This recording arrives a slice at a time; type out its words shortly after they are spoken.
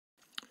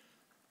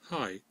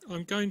Hi,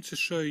 I'm going to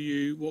show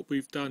you what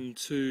we've done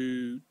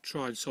to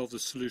try and solve the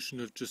solution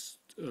of just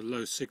a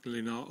low signal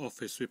in our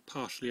office. We're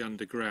partially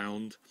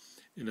underground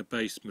in a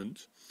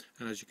basement,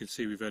 and as you can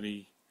see we've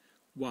only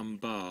one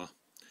bar,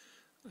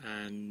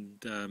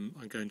 and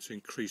I'm going to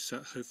increase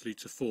that hopefully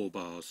to 4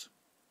 bars.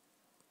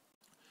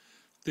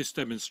 This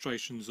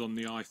demonstration is on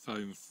the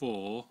iPhone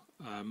 4,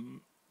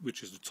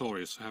 which is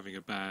notorious for having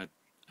a bad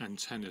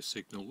antenna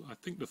signal. I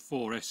think the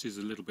 4S is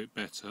a little bit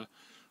better.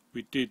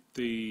 We did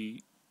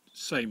the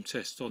same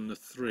test on the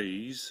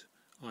 3s,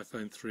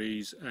 iPhone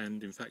 3s,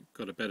 and in fact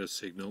got a better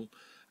signal,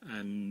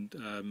 and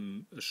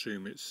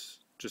assume it's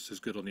just as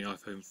good on the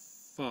iPhone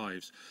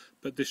 5s.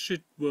 But this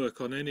should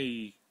work on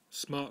any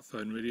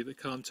smartphone really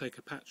that can't take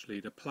a patch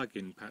lead, a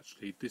plug-in patch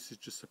lead. This is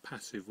just a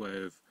passive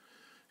way of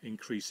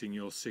increasing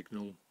your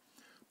signal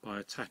by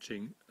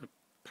attaching a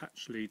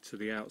patch lead to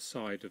the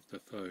outside of the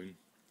phone.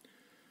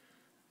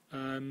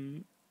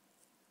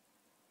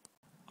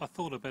 I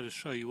thought I'd better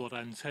show you what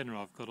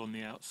antenna I've got on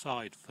the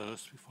outside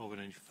first before I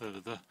went any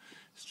further.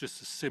 It's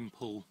just a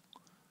simple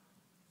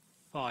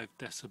 5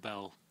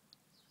 decibel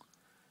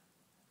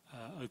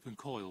open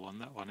coil one.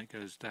 That one, it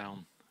goes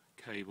down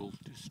cable.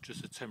 It's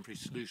just a temporary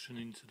solution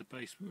into the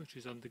basement, which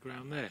is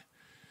underground there.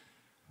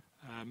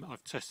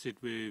 I've tested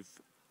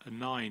with a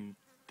 9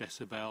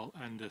 decibel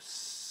and a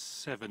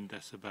 7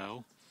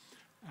 decibel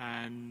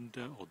and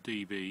or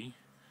dB,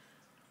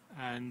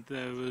 and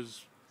there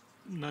was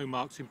no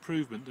marked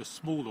improvement. The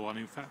smaller one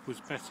in fact was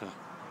better.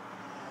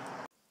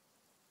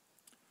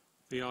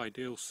 The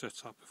ideal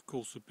setup of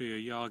course would be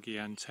a Yagi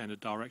antenna,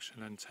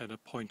 directional antenna,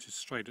 pointed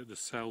straight at the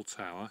cell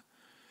tower,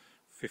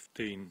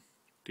 15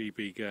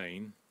 dB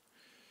gain,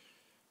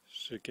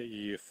 so get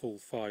you your full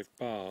 5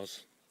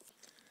 bars.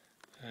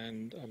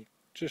 And I'm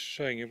just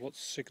showing you what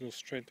signal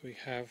strength we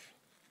have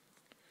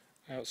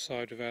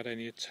outside without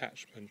any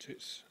attachment.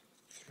 It's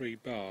 3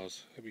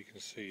 bars. Hope you can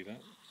see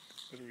that.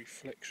 Bit of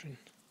reflection.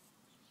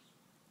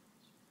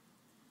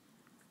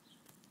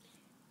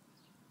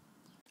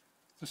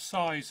 The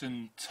size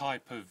and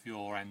type of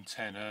your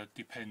antenna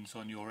depends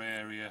on your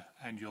area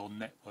and your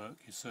network,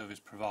 your service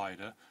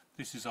provider.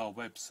 This is our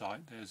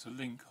website. There's a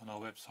link on our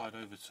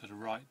website over to the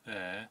right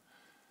there.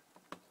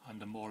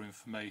 Under more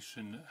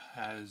information, it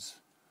has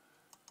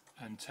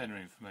antenna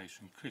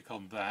information. Click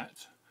on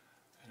that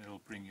and it'll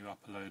bring you up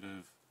a load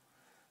of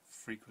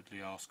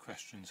frequently asked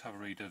questions. Have a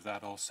read of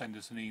that, or send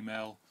us an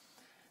email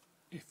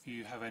if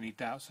you have any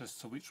doubts as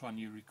to which one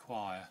you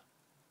require.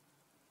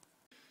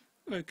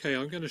 Okay,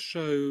 I'm going to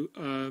show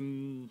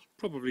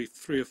probably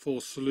 3 or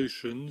 4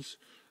 solutions.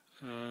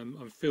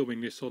 I'm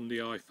filming this on the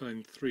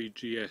iPhone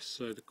 3GS,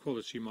 so the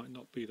quality might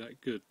not be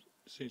that good.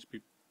 It seems to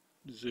be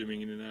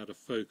zooming in and out of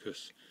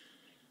focus.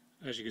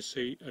 As you can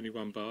see, only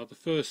 1 bar. The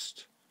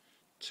first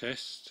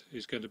test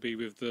is going to be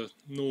with the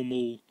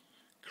normal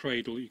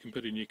cradle you can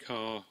put in your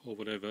car or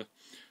whatever.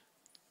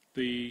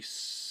 The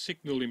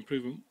signal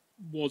improvement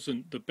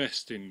wasn't the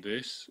best in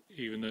this,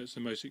 even though it's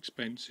the most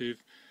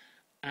expensive,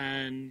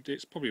 and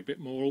it's probably a bit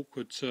more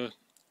awkward to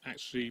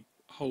actually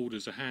hold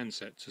as a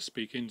handset to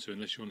speak into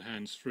unless you're on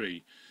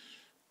hands-free.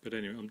 But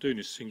anyway, I'm doing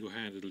this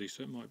single-handedly,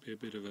 so it might be a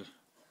bit of a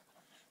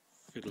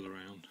fiddle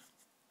around.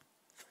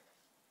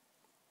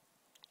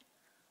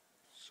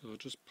 So I'll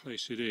just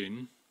place it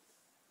in,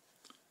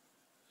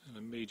 and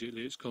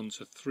immediately it's gone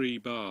to 3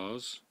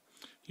 bars.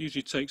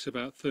 Usually takes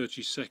about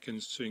 30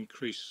 seconds to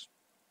increase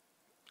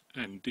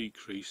and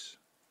decrease,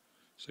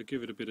 so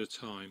give it a bit of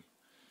time.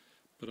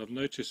 But I've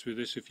noticed with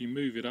this, if you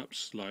move it up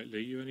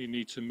slightly, you only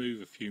need to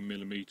move a few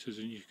millimeters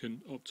and you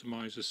can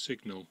optimize the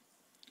signal.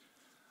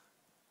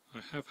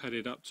 I have had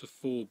it up to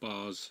 4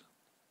 bars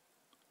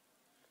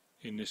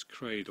in this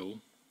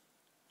cradle,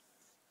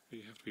 but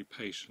you have to be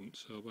patient,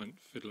 so I won't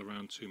fiddle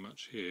around too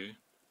much here.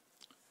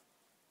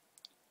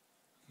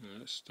 Now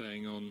that's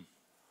staying on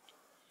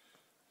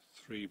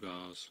 3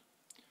 bars,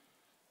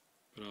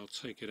 but I'll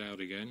take it out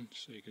again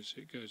so you can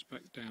see it goes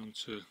back down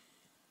to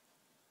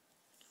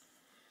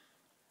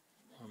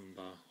 1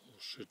 bar, or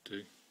should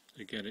do.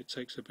 Again, it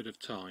takes a bit of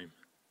time.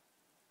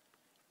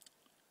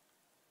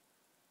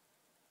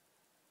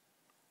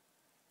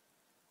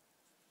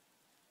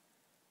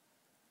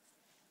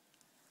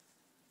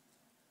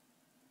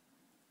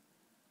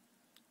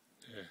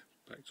 There,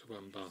 back to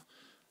 1 bar.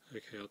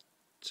 Okay, I'll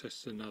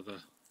test another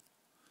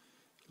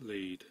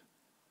lead.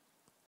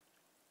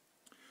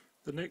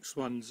 The next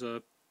one's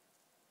a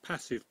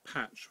passive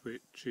patch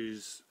which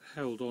is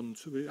held on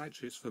to,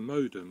 actually it's for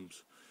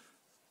modems,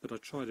 but I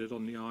tried it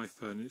on the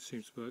iPhone and it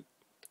seems to work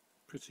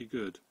pretty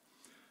good.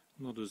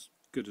 Not as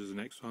good as the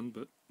next one,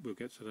 but we'll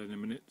get to that in a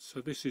minute.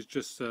 So this is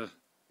just a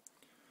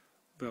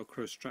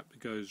Velcro strap that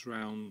goes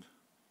round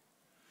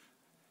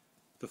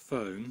the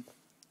phone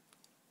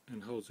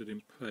and holds it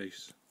in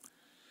place.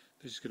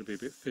 This is going to be a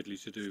bit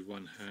fiddly to do with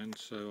one hand,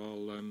 so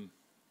I'll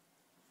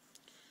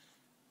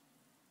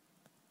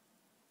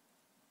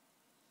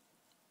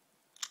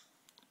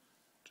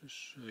just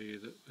show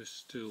you that we're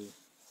still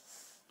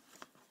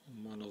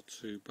on 1 or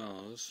 2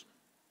 bars.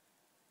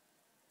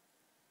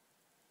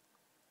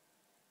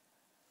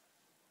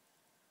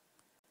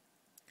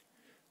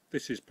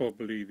 This is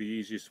probably the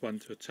easiest one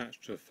to attach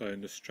to a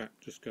phone. The strap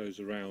just goes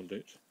around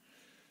it,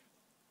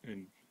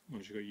 and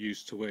once you get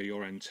used to where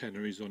your antenna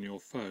is on your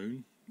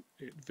phone,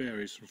 it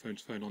varies from phone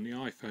to phone. On the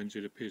iPhones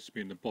it appears to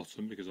be in the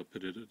bottom because I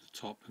put it at the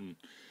top and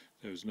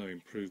there was no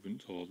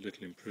improvement or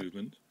little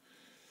improvement.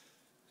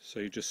 So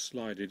you just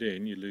slide it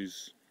in, you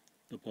lose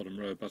the bottom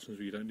row of buttons,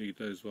 but you don't need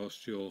those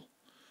whilst you're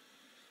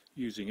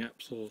using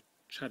apps or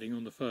chatting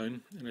on the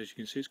phone. And as you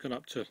can see, it's gone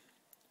up to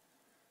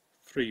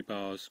 3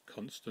 bars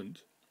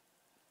constant.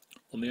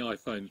 On the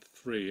iPhone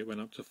 3 it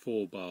went up to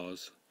 4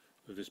 bars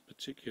with this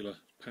particular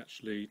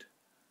patch lead.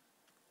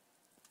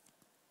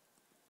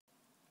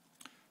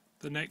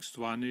 The next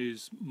one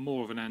is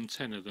more of an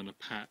antenna than a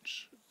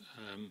patch.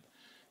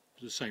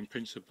 The same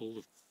principle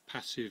of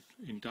passive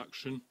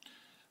induction.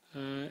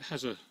 It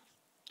has a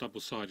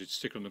double-sided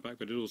sticker on the back,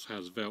 but it also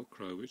has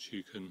Velcro which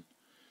you can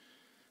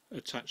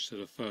attach to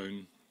the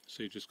phone,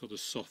 so you've just got a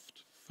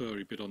soft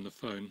furry bit on the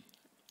phone.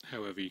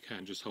 However, you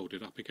can just hold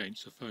it up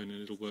against the phone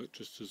and it'll work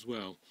just as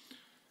well.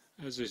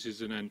 As this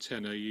is an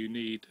antenna, you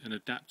need an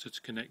adapter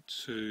to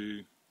connect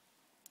to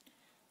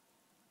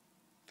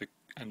the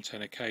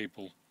antenna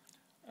cable,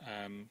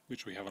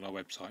 which we have on our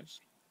website,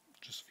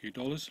 just a few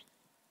dollars.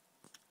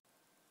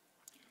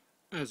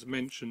 As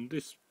mentioned,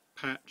 this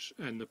patch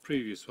and the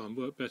previous one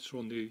work better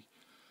on the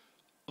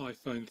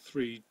iPhone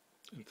 3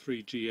 and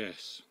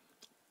 3GS,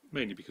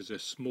 mainly because they're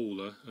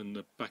smaller and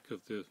the back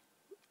of the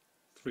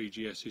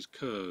 3GS is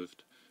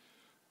curved,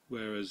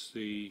 whereas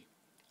the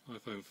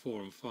iPhone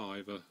 4 and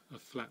 5 are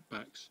flat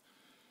backs.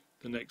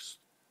 The next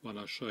one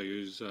I'll show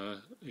you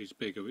is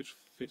bigger, which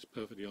fits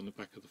perfectly on the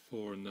back of the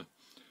 4 and the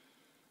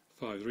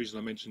 5. The reason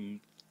I mention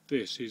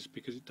this is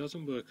because it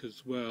doesn't work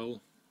as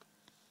well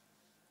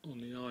on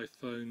the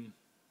iPhone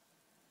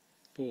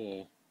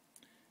 4.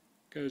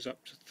 It goes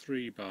up to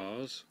 3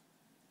 bars.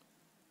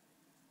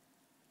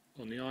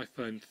 On the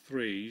iPhone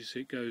 3s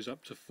it goes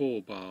up to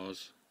 4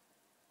 bars.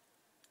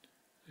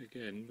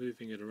 Again,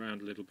 moving it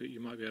around a little bit, you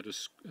might be able to,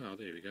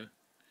 there we go.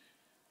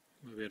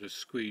 You might be able to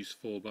squeeze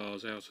 4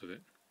 bars out of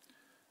it.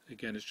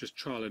 Again, it's just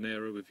trial and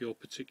error with your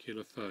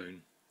particular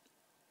phone.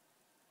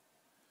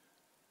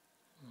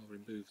 I'll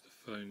remove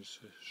the phones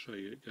to show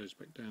you it goes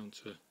back down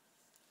to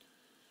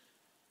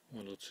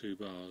 1 or 2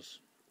 bars.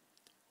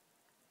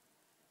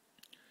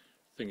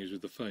 Thing is,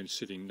 with the phone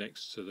sitting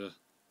next to the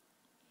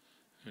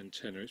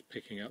antenna, it's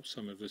picking up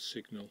some of the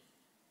signal.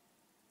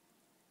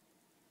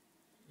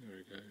 There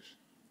it goes.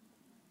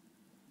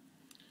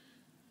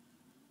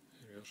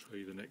 Here, I'll show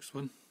you the next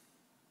one.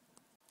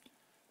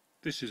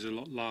 This is a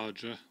lot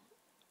larger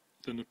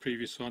than the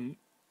previous one,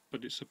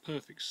 but it's a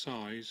perfect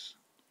size.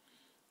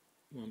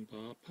 1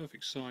 bar,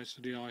 perfect size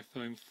for the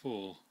iPhone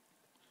 4.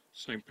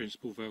 Same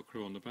principle,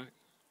 Velcro on the back.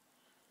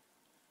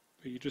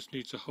 But you just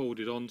need to hold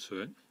it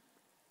onto it,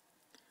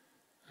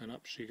 and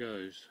up she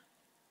goes.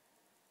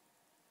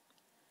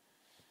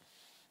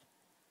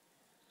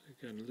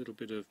 Again, a little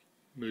bit of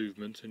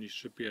movement and you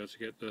should be able to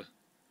get the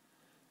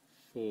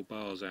 4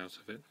 bars out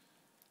of it,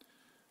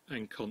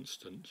 and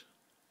constant.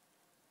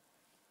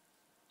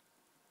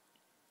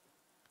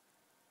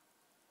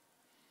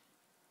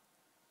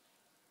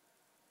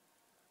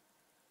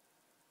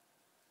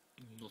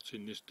 Not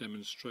in this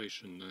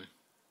demonstration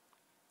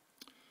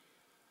though.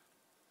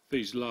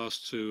 These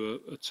last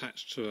two are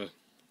attached to a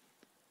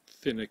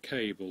thinner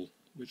cable,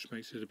 which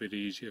makes it a bit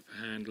easier for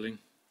handling.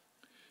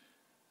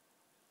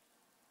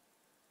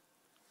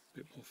 A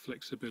bit more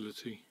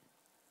flexibility.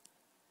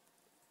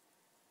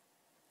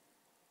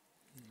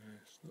 No,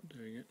 it's not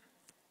doing it.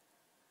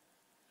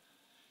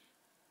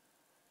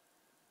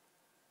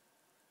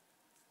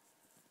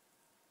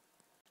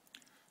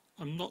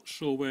 I'm not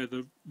sure where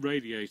the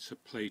radiator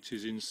plate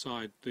is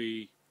inside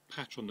the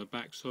patch on the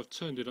back, so I've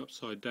turned it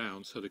upside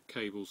down so the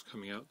cable's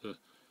coming out the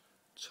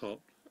top,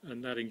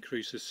 and that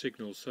increases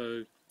signal.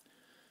 So,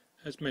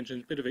 as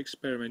mentioned, a bit of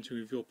experimenting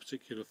with your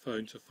particular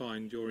phone to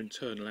find your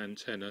internal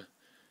antenna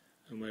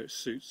and where it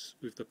suits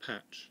with the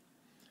patch.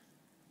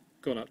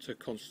 Gone up to a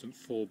constant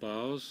 4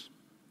 bars.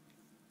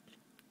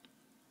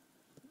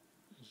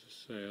 As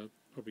I say, I'm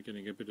probably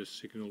getting a bit of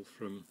signal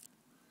from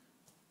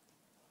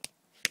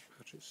the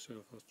patch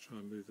itself. I'll try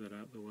and move that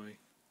out of the way.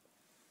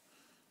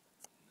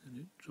 And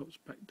it drops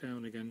back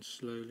down again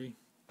slowly.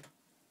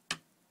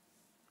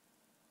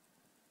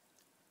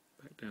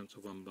 Back down to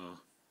 1 bar.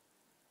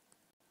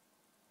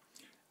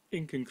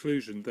 In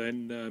conclusion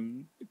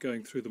then,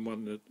 going through them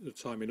one at a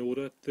time in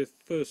order, the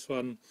first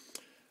one,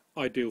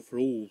 ideal for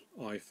all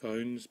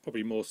iPhones,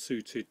 probably more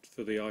suited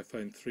for the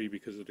iPhone 3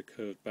 because of the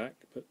curved back,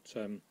 but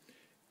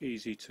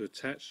easy to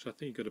attach. I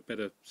think you've got a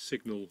better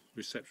signal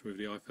reception with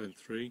the iPhone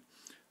 3.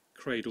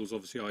 Cradle's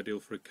obviously ideal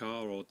for a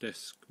car or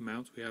desk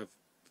mount. We have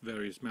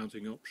various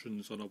mounting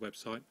options on our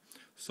website.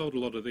 Sold a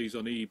lot of these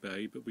on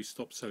eBay, but we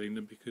stopped selling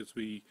them because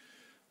we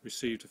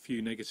received a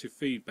few negative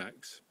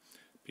feedbacks.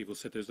 People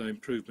said there's no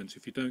improvement.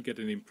 If you don't get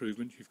an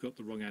improvement, you've got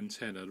the wrong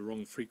antenna, the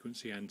wrong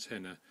frequency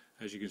antenna.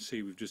 As you can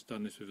see, we've just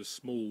done this with a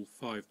small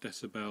 5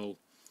 decibel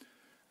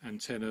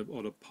antenna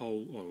on a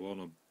pole or on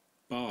a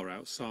bar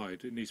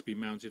outside. It needs to be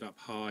mounted up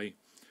high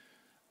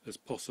as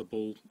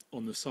possible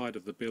on the side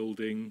of the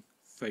building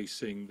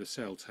facing the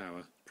cell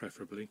tower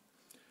preferably.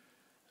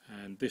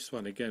 And this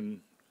one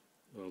again,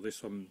 well,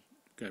 this one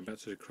going back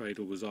to the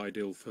cradle was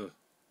ideal for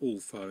all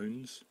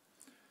phones,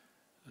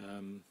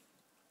 and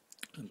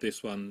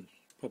this one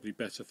probably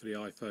better for the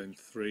iPhone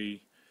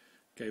 3,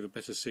 gave a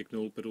better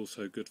signal but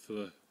also good for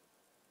the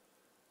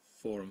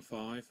 4 and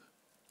 5.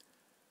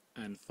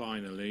 And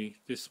finally,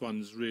 this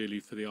one's really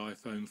for the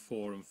iPhone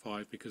 4 and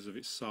 5 because of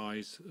its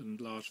size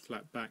and large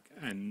flat back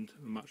and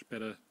a much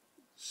better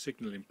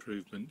signal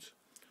improvement.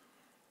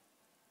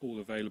 All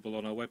available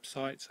on our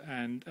website,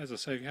 and as I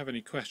say, if you have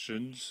any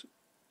questions,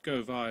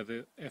 go via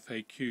the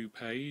FAQ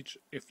page.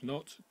 If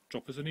not,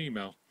 drop us an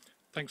email.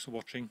 Thanks for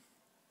watching.